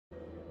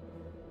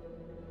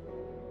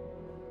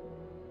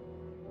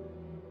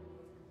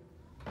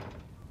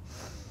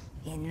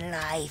In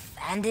life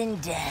and in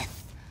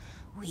death,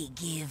 we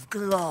give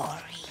glory.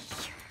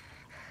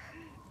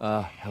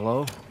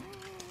 Hello?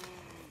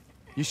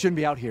 You shouldn't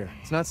be out here.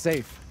 It's not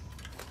safe.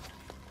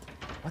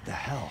 What the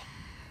hell?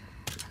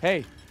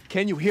 Hey,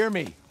 can you hear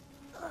me?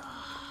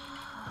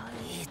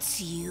 It's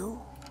you,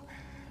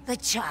 the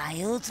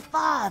child's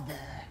father.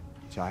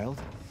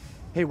 Child?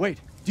 Hey, wait.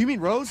 Do you mean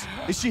Rose?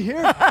 Is she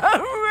here?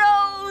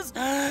 Rose!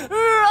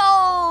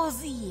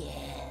 Rose,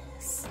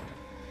 yes.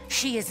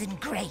 She is in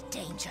great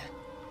danger.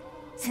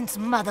 Since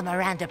Mother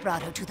Miranda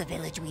brought her to the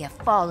village, we have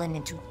fallen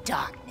into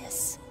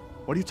darkness.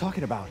 What are you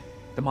talking about?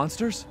 The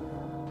monsters?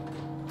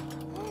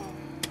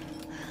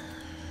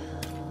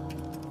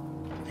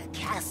 The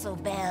castle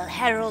bell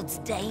heralds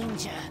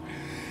danger.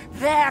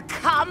 They're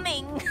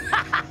coming!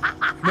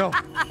 No.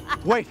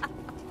 Wait.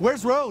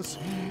 Where's Rose?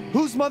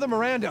 Who's Mother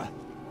Miranda?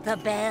 The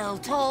bell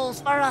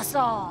tolls for us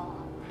all.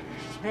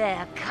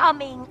 They're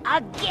coming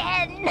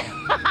again!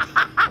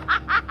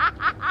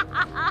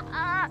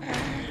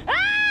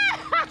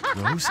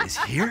 Rose is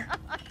here?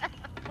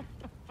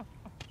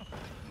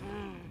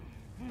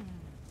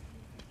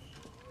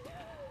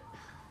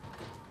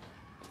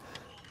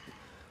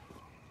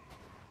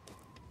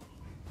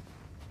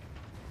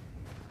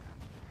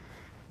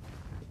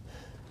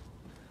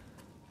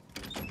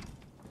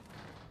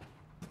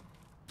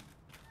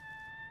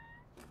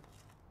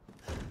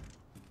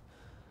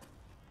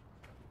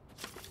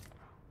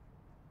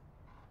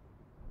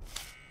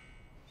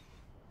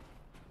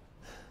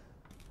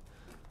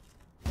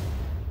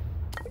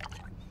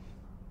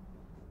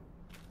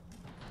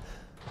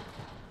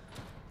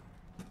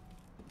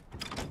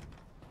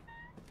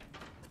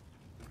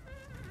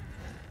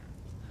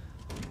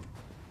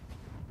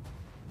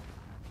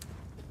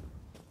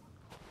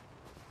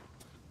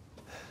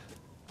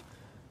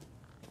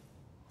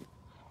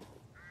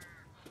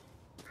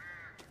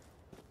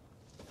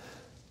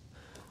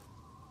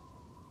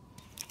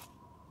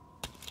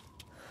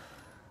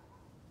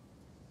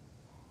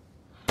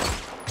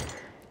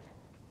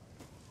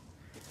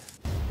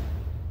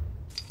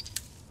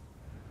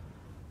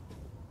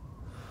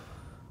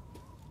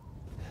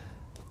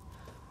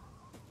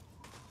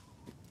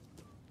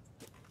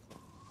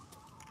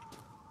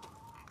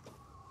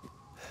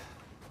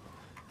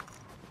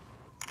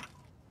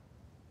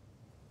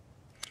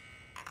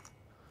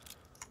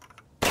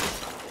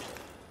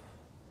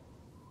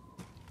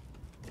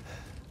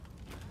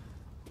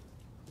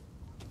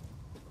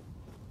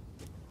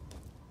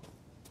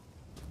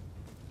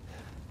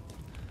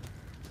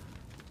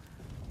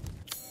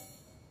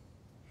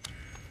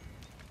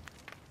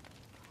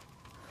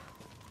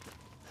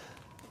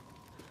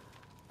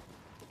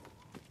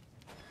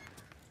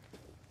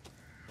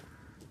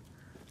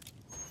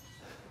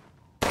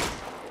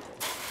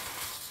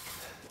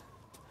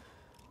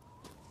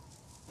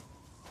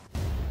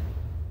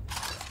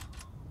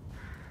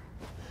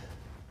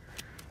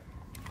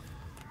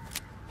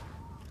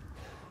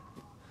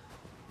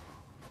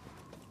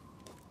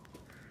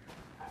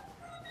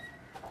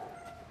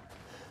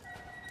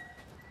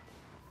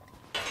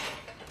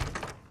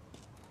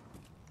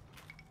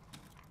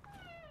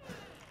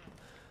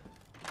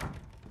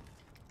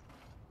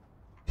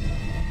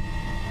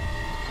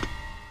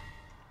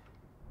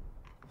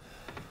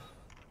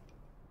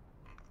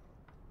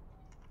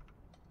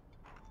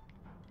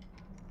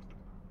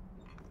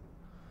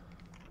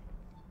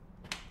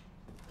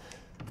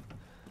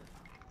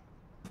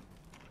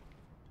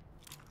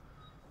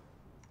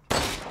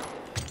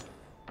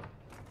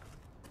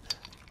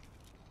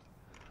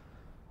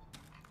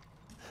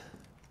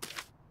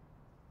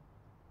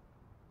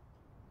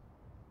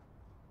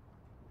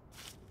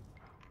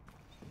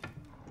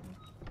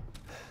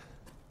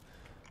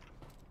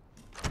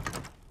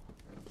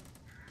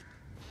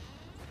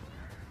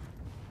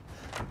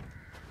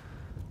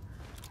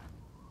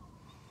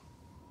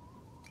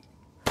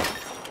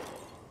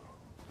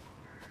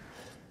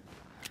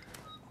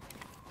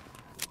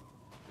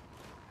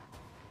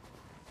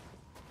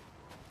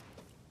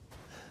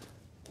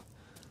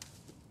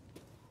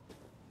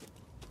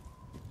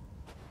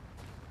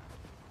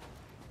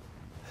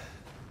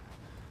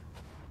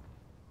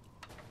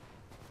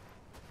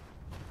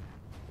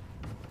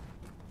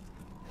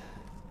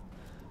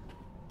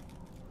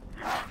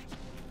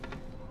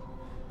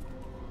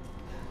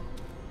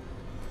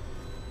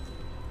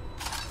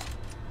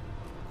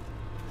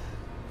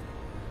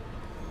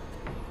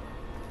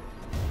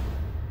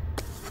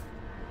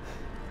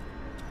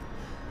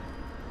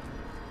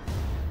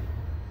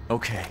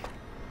 Okay.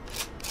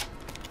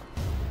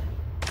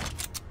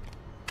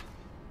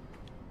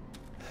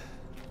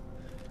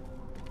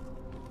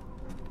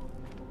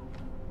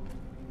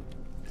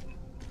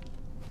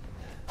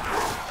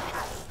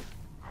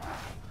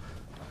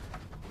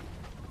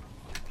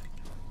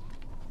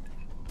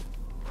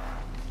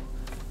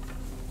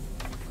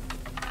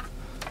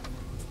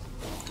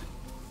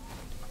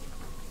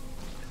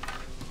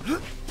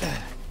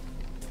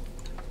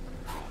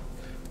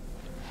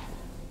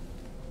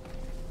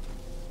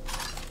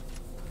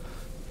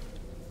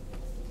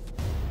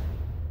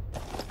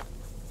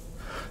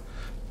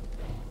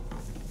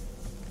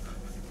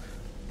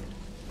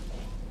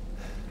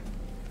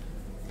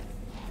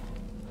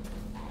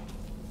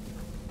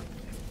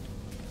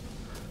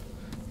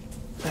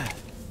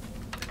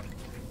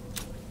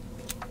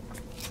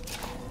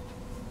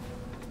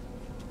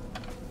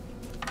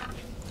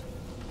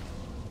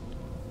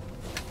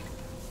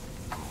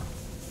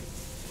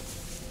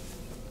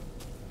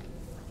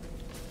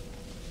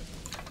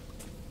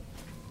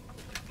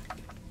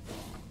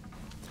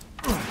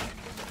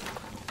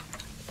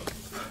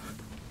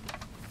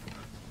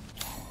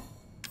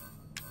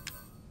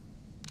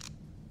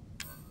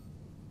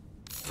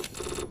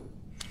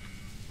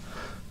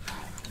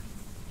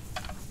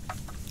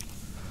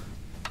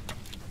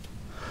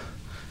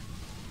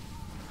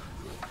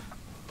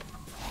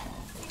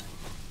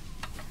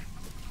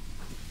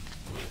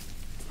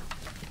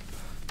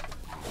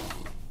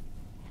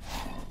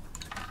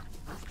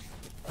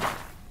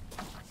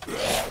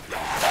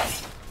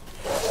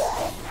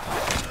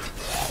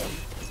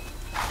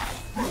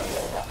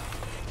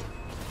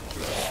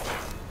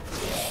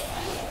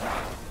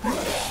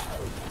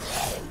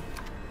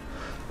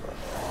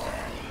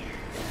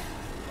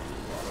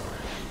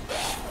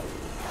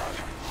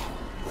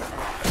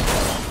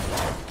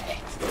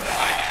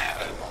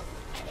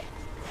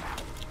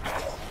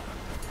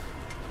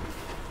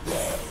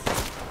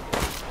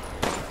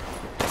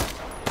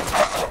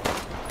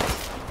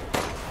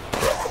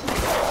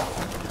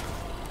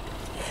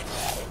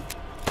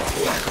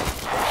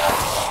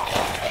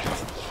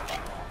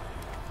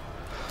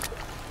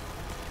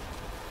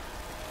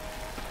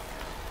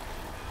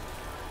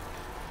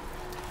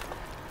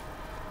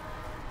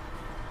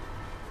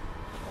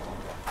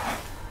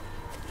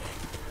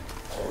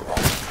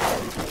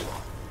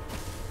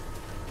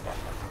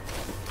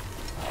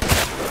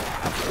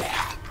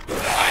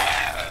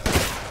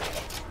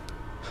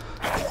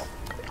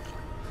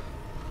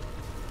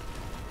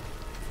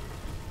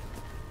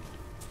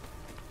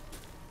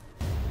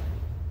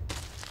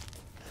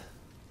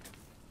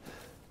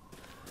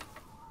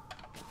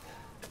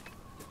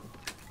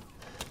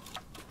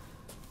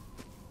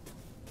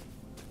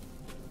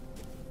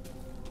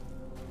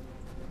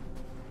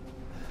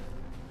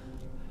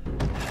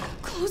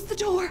 the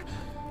door.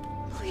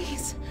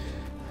 Please.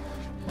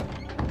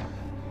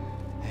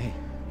 Hey,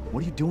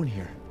 what are you doing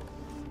here?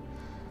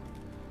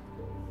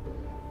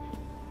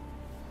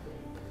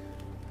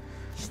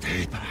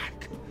 Stay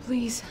back.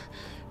 Please,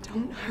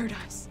 don't hurt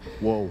us.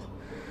 Whoa.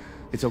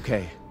 It's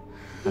okay.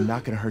 I'm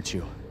not gonna hurt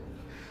you.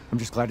 I'm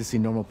just glad to see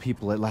normal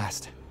people at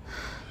last.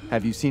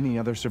 Have you seen any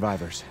other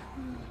survivors?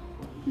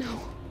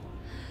 No.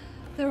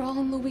 They're all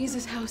in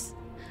Louise's house.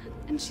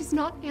 And she's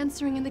not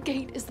answering and the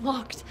gate is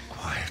locked.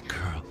 Quiet,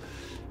 girl.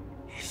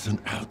 He's an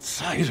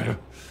outsider.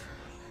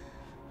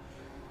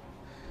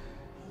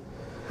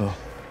 Oh.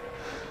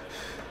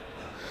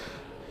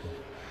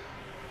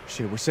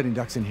 Shit, we're sitting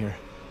ducks in here.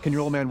 Can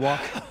your old man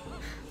walk?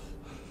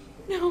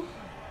 No.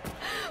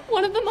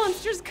 One of the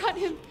monsters cut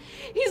him.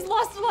 He's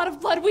lost a lot of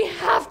blood. We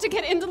have to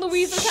get into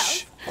Louise's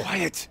house.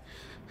 Quiet!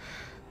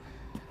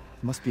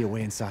 Must be a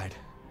way inside.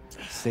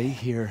 Stay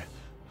here,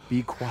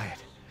 be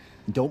quiet,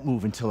 and don't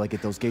move until I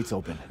get those gates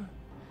open.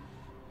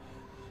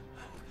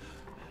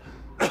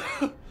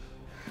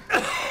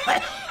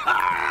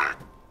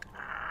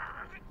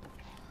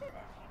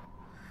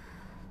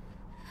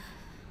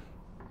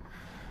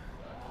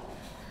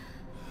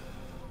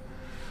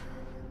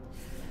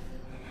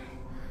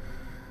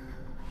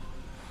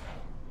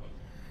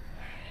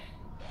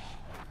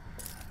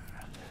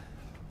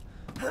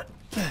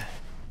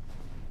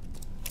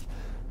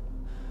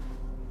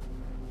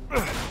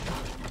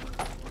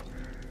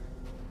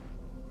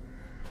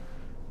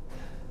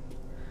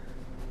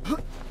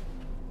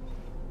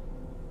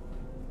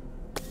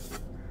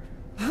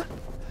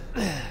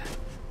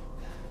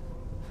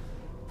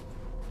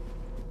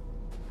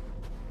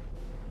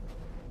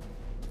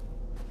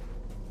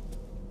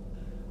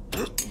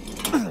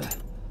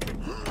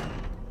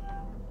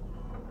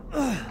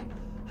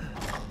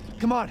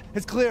 Come on,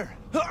 it's clear.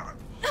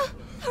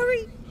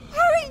 Hurry!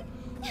 Hurry!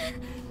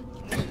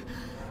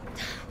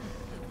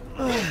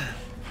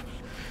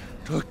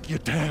 Took your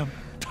damn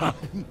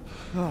time.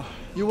 Oh,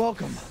 you're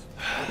welcome.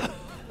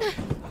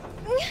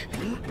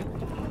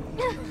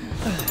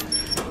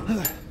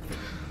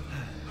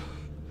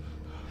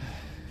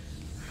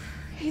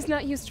 He's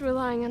not used to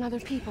relying on other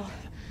people.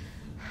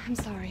 I'm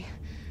sorry.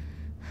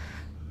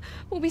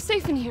 We'll be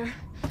safe in here,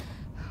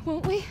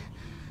 won't we?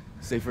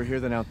 Safer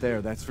here than out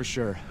there, that's for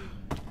sure.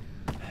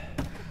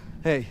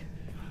 Hey,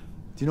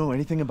 do you know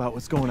anything about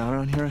what's going on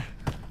around here?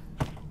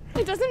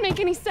 It doesn't make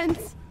any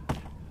sense.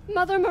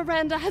 Mother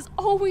Miranda has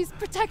always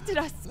protected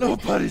us.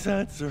 Nobody's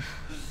answer.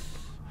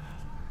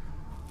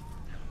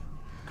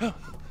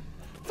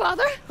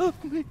 Father?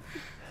 We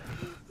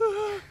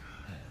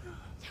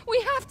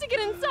have to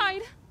get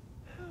inside.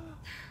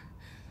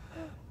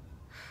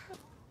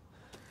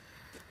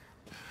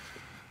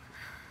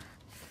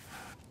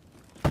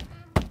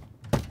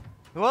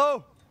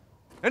 Hello?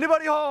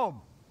 Anybody home?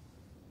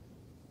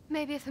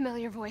 Maybe a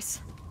familiar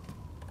voice.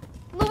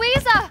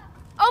 Louisa!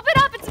 Open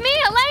up! It's me,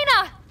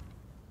 Elena!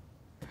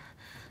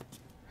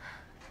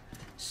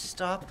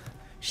 Stop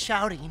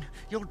shouting.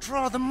 You'll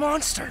draw the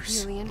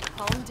monsters. Julian,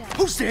 calm down.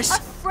 Who's this?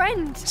 A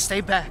friend!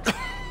 Stay back.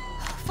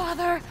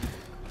 Father!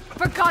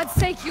 For God's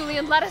sake,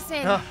 Julian, let us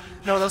in.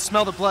 No, they'll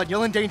smell the blood.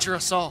 You'll endanger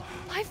us all.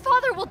 My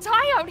father will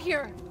die out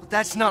here.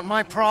 That's not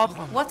my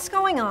problem. What's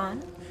going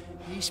on?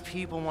 These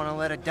people want to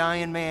let a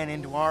dying man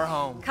into our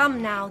home.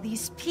 Come now,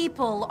 these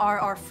people are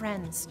our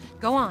friends.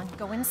 Go on,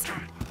 go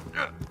inside.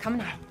 Come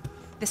now,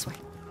 this way.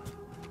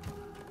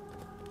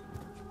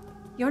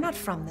 You're not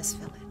from this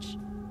village.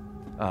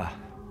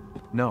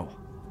 No.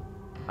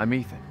 I'm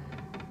Ethan.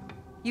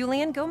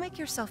 Julian, go make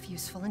yourself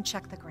useful and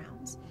check the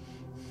grounds.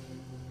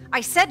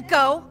 I said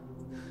go!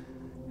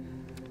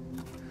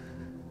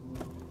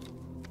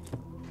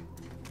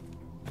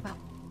 Well,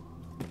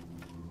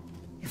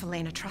 if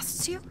Elena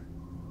trusts you,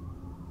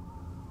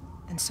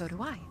 then so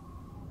do I.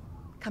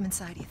 Come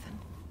inside, Ethan.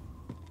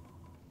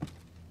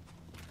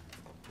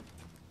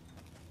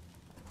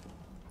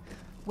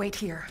 Wait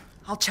here.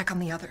 I'll check on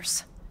the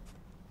others.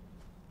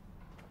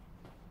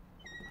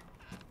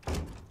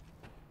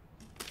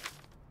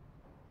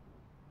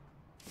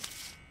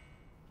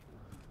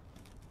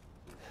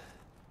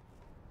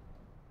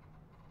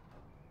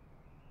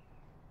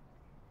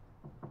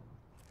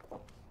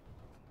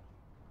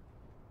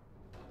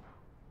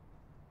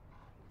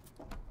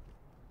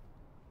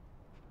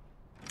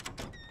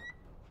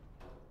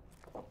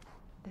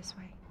 This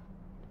way.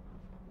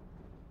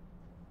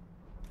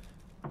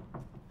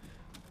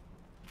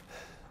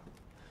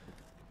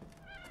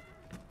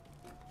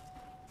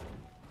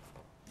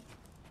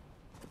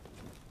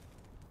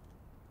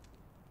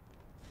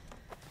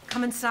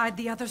 Come inside,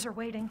 the others are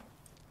waiting.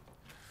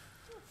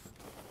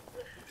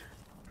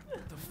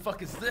 What the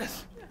fuck is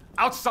this?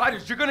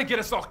 Outsiders, you're gonna get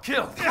us all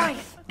killed! Quiet!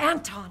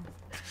 Anton!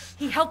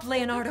 He helped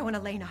Leonardo and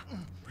Elena.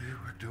 We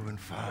were doing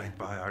fine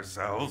by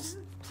ourselves.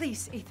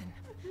 Please, Ethan,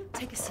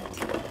 take a seat.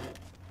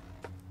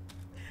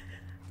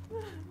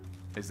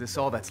 Is this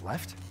all that's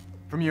left?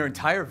 From your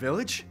entire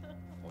village?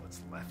 All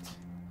that's left?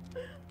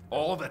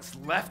 All that's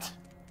left?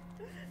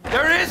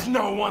 There is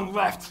no one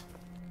left!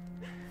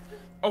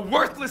 A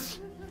worthless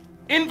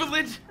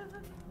invalid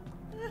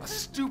A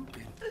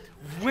stupid,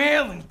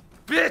 wailing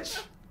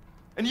bitch!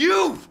 And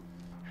you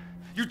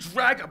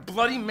drag a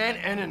bloody man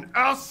and an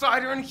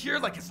outsider in here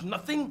like it's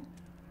nothing?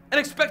 And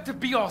expect to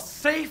be all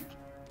safe?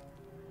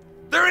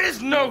 There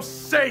is no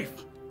safe!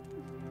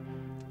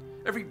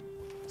 Every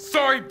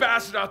sorry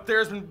bastard out there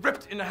has been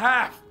ripped in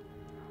half.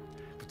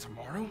 But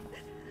tomorrow?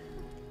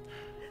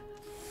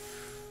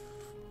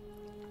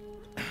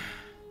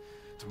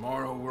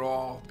 Tomorrow we'll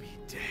all be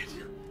dead.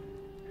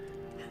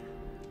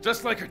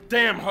 Just like her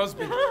damn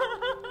husband.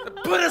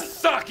 Put a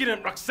sock in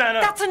it, Roxana!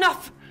 That's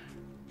enough!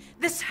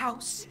 This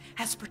house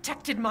has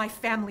protected my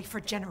family for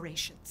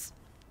generations.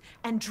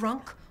 And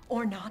drunk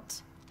or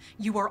not,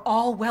 you are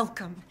all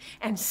welcome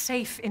and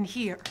safe in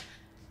here.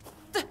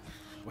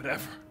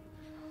 Whatever.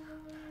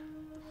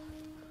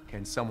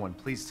 Can someone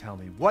please tell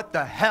me what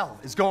the hell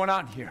is going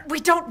on here? We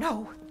don't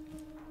know.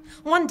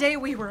 One day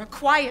we were a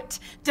quiet,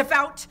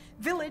 devout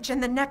village,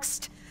 and the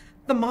next,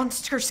 the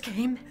monsters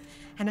came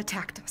and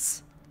attacked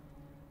us.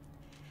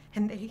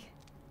 And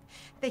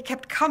they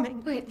kept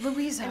coming. Wait,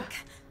 Louisa.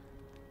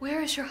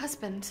 Where is your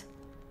husband?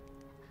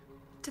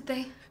 Did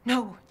they?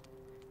 No.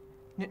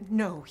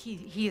 No,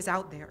 he is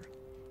out there.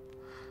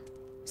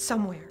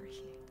 Somewhere.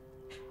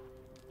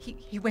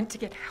 He went to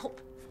get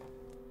help.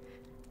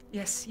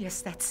 Yes,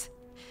 that's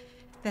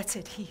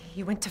it.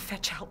 He went to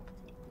fetch help.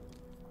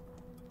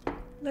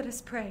 Let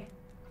us pray.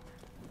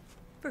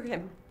 For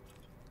him.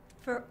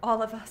 For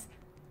all of us.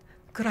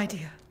 Good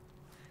idea.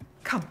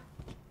 Come.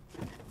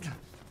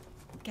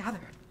 Gather.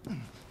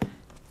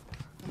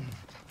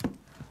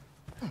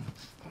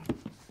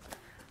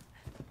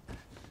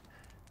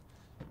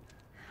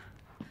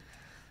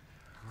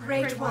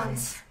 Great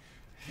ones,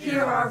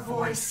 hear our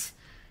voice.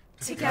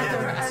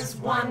 Together as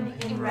one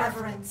in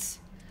reverence,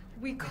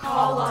 we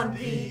call on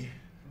thee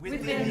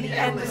within the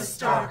endless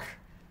dark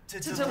to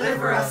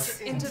deliver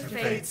us into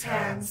fate's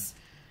hands.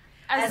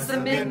 As the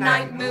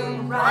midnight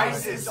moon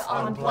rises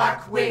on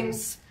black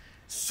wings,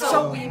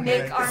 so we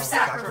make our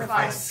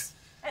sacrifice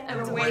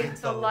and await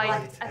the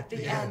light at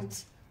the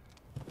end.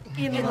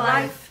 In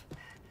life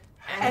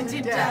and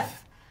in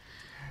death,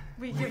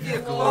 we give you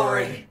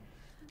glory,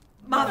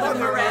 Mother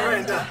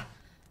Miranda.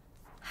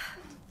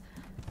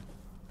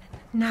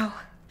 Now,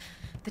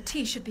 the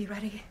tea should be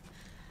ready.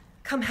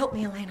 Come help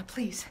me, Elena,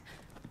 please.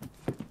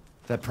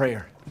 That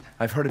prayer,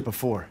 I've heard it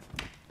before.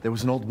 There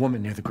was an old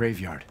woman near the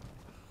graveyard.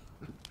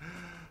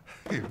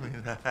 You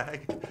mean the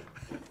hag?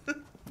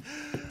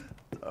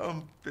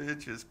 Dumb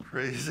bitch is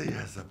crazy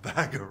as a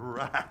bag of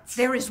rats.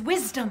 There is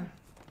wisdom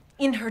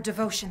in her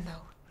devotion,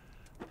 though.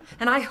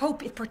 And I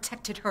hope it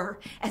protected her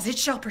as it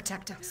shall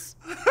protect us.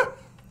 What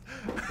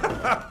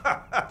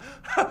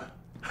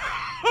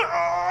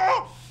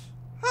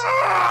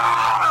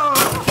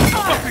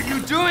are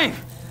you doing?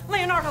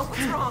 Leonardo,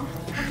 what's wrong?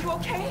 Are you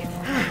okay?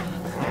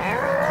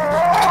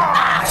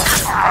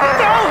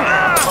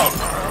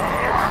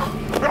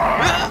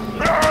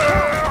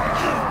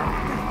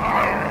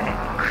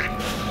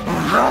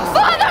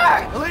 Father!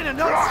 Elena,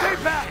 no, stay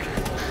back!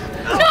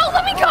 No,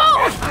 let me go!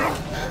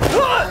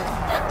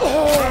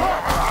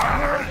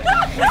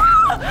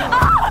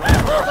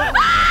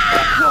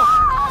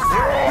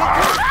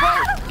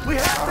 We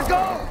have to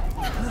go!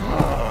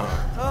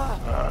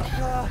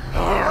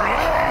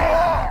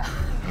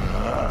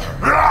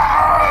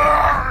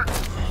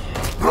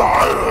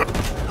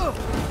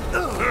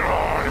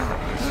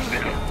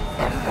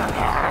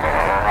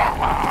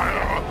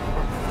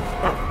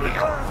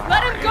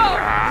 Let him go!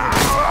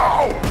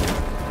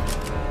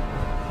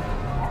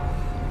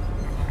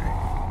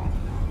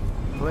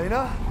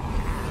 Elena?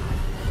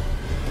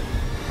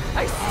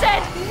 I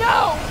said no!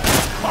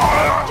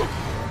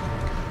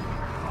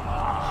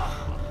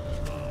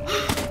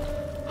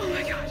 Oh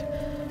my God.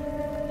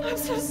 I'm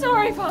so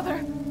sorry, Father.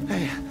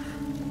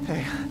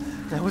 Hey,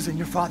 that wasn't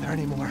your father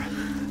anymore.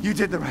 You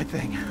did the right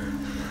thing.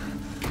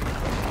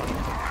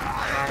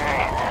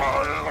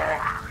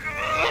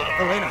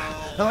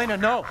 Elena,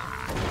 no!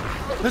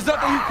 There's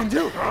nothing you can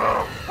do!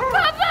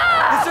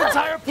 Papa! This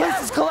entire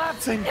place is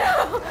collapsing!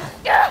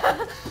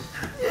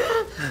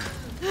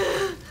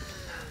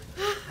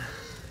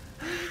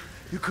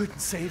 You couldn't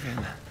save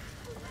him.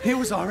 He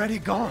was already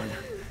gone.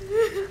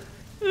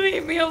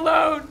 Leave me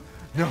alone.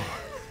 No,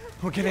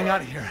 we're getting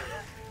out of here.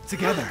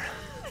 Together.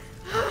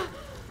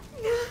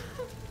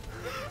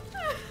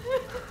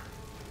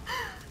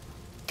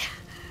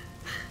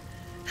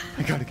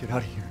 I gotta get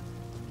out of here.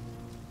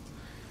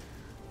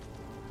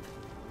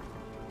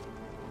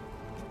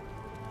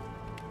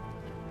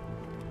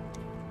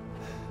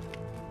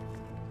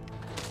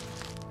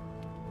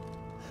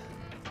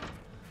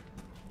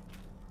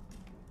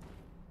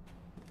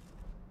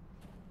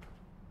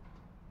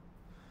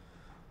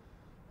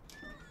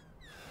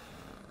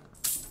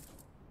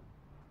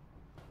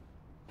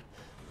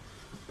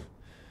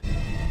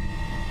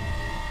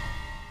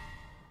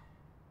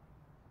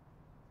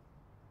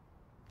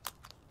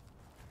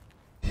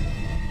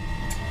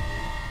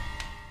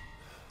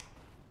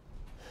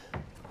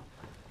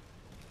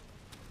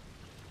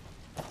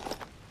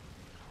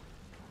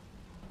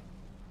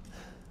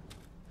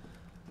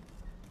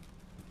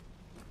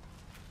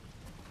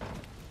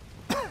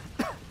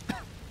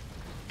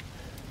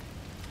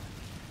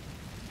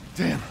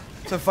 Damn,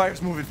 the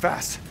fire's moving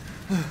fast.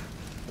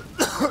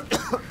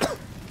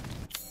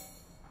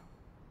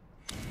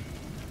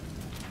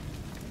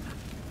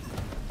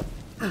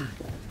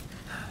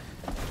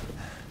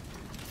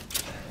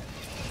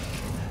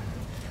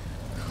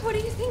 What are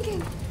you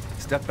thinking?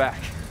 Step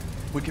back.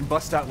 We can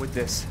bust out with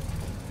this.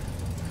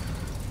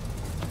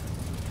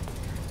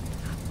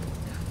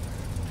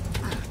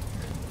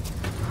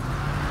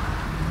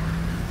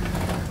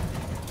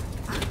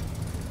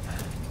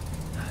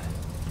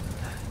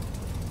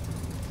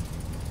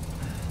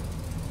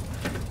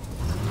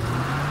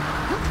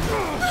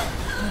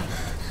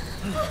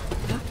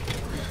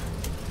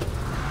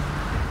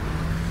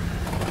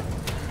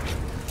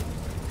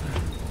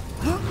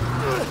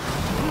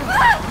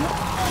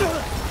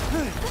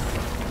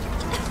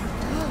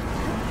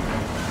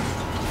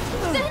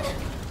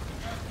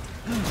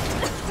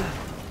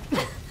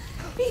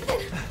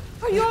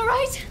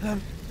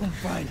 I'm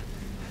fine.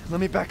 Let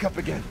me back up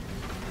again.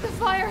 The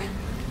fire.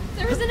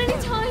 There isn't any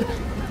time.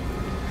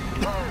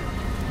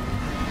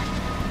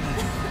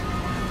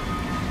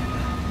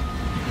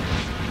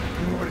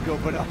 Nowhere to go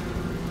but up.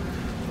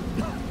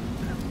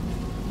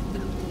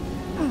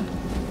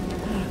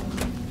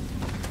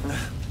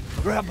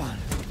 Grab on.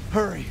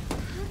 Hurry.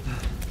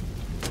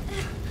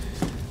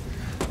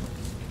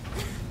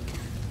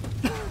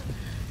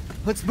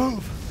 Let's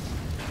move.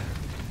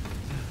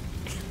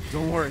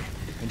 Don't worry,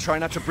 and try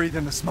not to breathe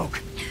in the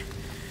smoke.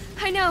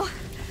 I know.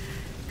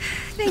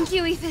 Thank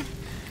you, Ethan.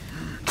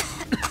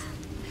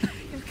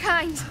 You're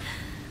kind.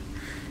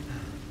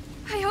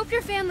 I hope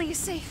your family is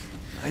safe.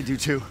 I do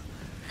too.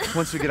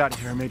 Once we get out of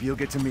here, maybe you'll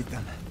get to meet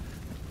them.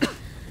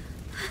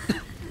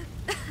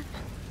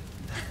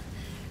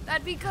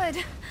 That'd be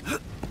good.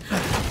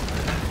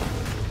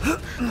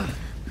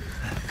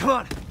 Come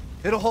on,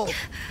 it'll hold.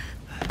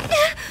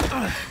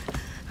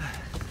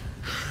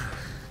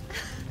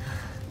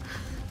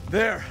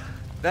 There,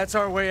 that's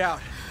our way out.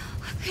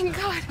 Thank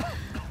God.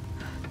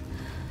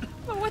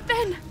 But what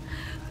then?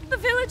 The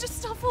village is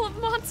still full of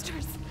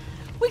monsters.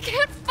 We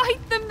can't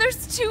fight them,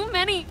 there's too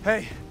many.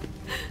 Hey,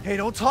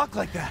 don't talk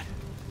like that.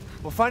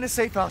 We'll find a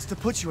safe house to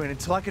put you in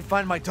until I can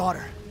find my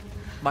daughter.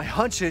 My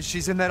hunch is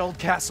she's in that old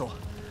castle.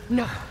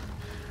 No.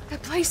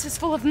 That place is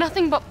full of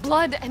nothing but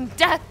blood and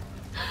death.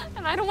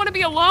 And I don't want to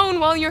be alone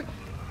while you're...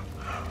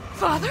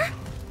 Father?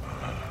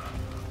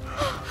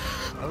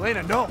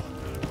 Elena, no.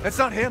 That's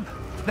not him.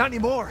 Not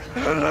anymore.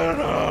 He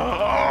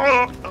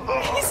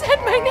said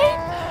my name.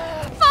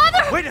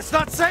 Father! Wait, it's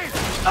not safe.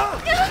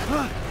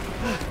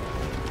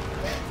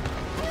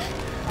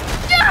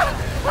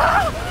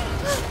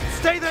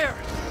 Stay there.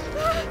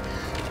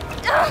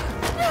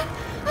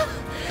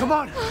 Come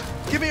on.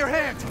 Give me your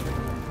hand.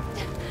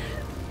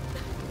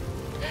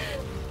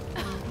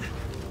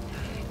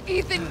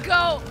 Ethan,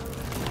 go.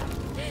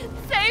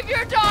 Save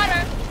your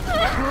daughter.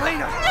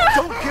 Elena,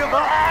 don't give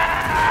up.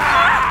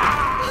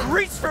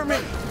 Reach for me.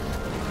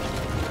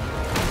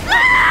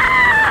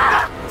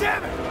 God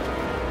damn it!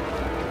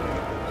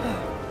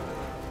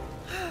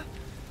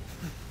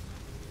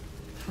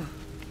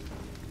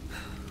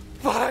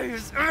 Why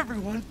is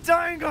everyone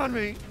dying on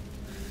me?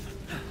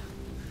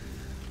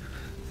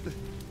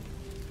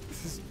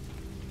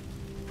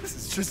 This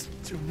is just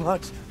too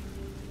much.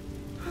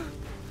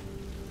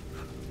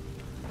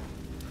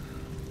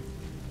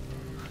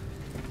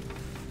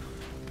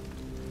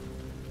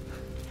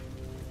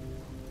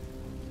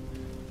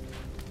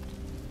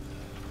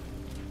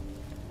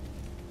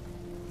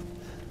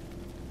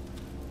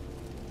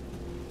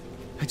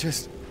 I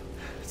just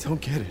don't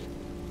get it.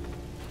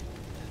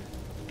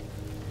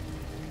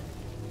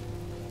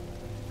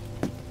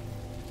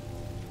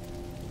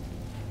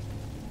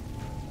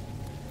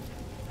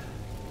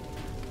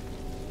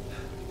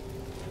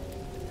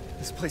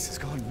 This place has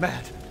gone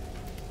mad.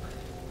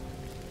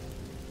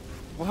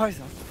 Why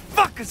the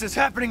fuck is this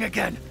happening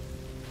again?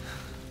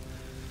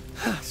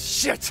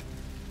 Shit!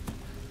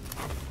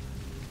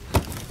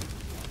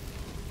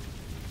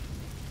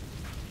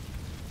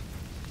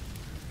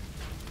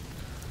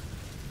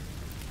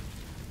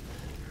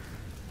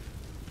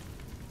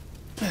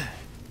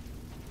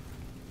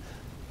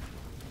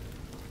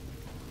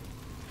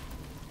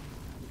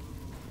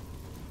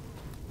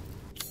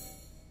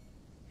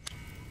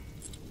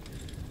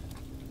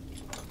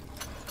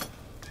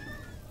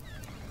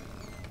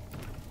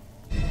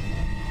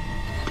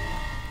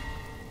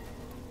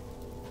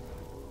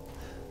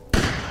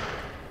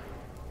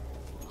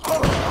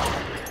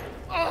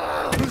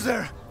 Who's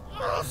there?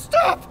 Oh,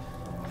 stop!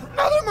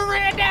 Mother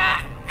Miranda!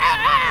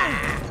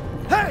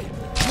 Hey!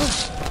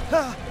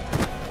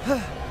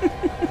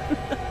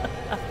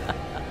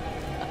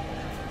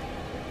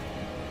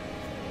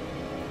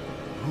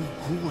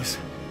 Who was...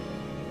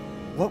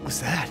 What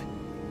was that?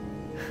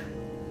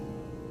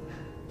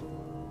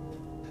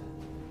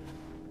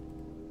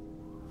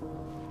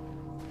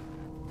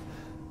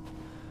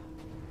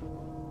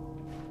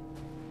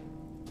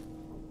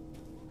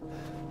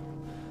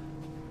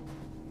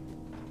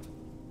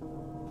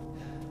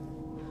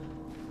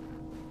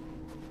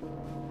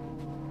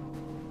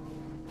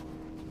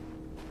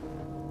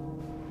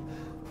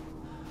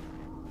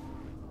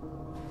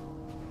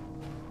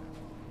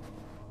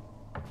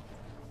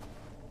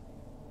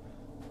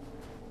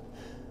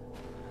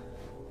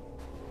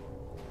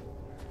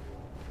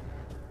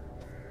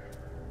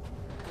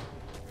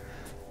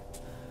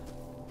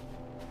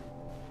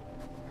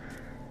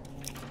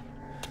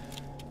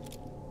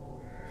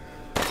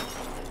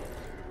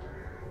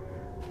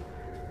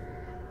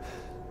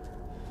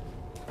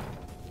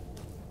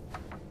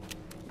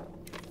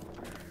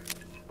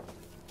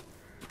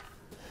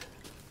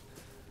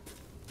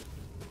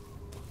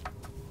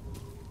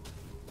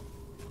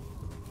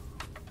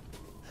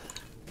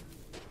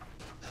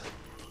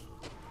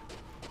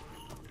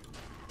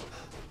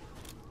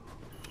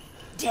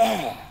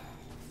 Death.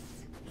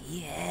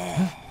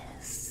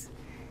 Yes.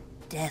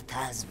 Death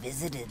has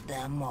visited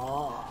them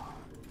all.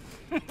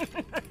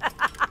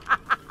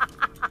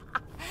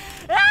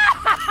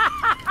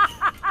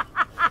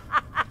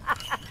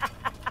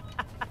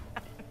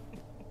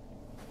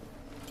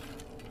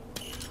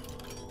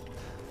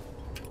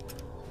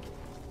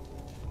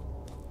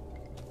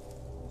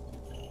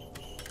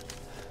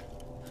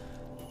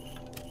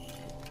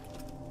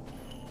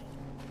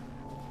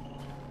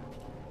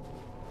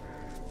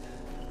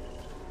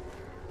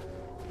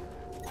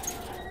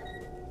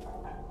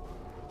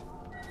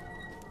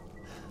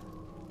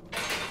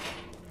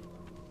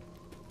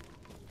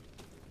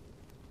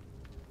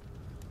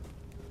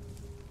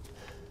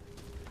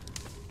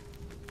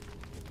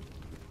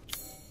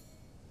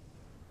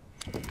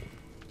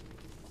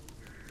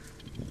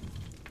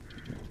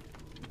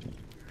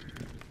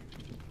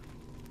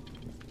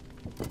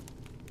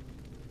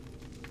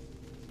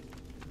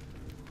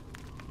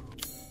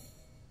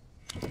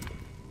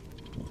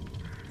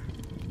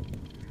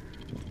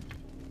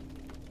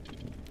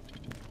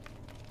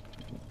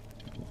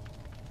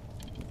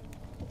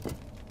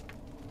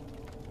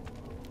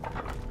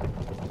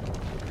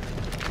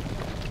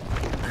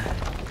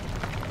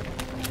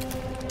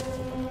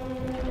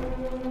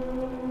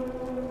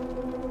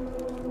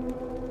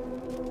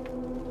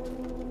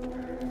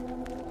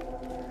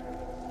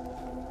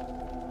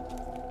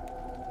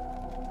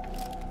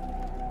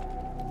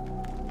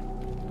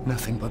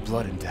 Nothing but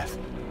blood and death.